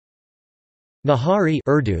Nihari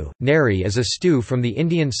Urdu, Nihari is a stew from the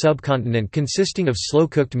Indian subcontinent consisting of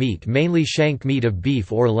slow-cooked meat, mainly shank meat of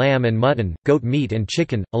beef or lamb and mutton, goat meat and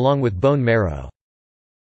chicken, along with bone marrow.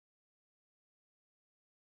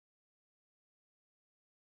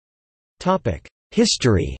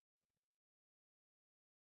 History.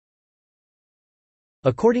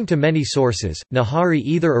 According to many sources, Nihari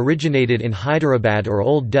either originated in Hyderabad or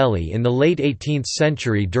Old Delhi in the late 18th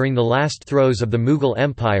century during the last throes of the Mughal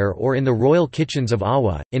Empire or in the royal kitchens of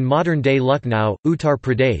Awa, in modern-day Lucknow, Uttar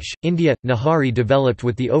Pradesh, India. Nihari developed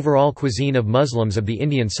with the overall cuisine of Muslims of the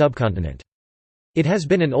Indian subcontinent. It has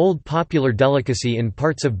been an old popular delicacy in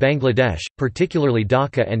parts of Bangladesh, particularly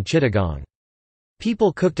Dhaka and Chittagong.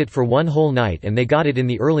 People cooked it for one whole night and they got it in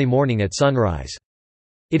the early morning at sunrise.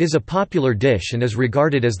 It is a popular dish and is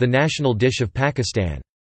regarded as the national dish of Pakistan.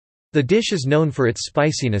 The dish is known for its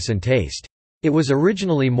spiciness and taste. It was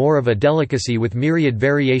originally more of a delicacy with myriad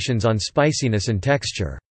variations on spiciness and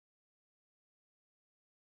texture.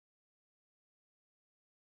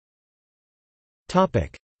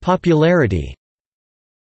 Popularity.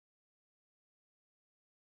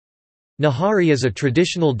 Nihari is a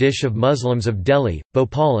traditional dish of Muslims of Delhi,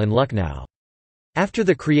 Bhopal and Lucknow. After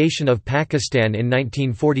the creation of Pakistan in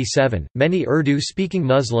 1947, many Urdu-speaking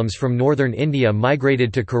Muslims from northern India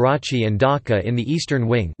migrated to Karachi and Dhaka in the eastern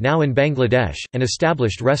wing, now in Bangladesh, and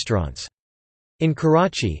established restaurants. In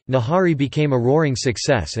Karachi, Nihari became a roaring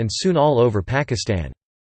success and soon all over Pakistan.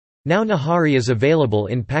 Now Nihari is available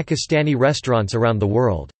in Pakistani restaurants around the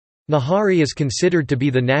world. Nihari is considered to be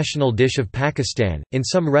the national dish of Pakistan. In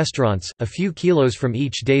some restaurants, a few kilos from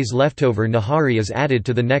each day's leftover Nihari is added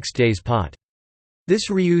to the next day's pot. This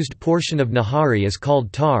reused portion of Nihari is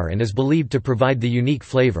called tar and is believed to provide the unique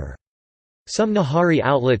flavor. Some Nihari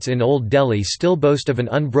outlets in Old Delhi still boast of an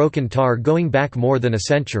unbroken tar going back more than a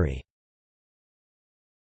century.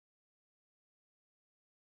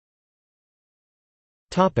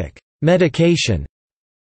 Medication.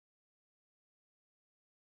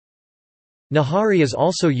 Nihari is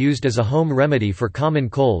also used as a home remedy for common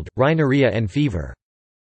cold, rhinorrhea and fever.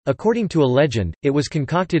 According to a legend, it was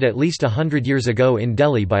concocted at least 100 years ago in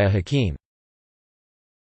Delhi by a hakim.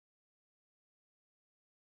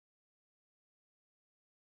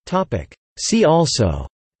 See also: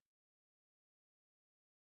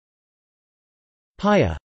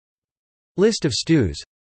 Paya. List of stews.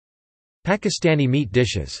 Pakistani meat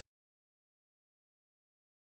dishes.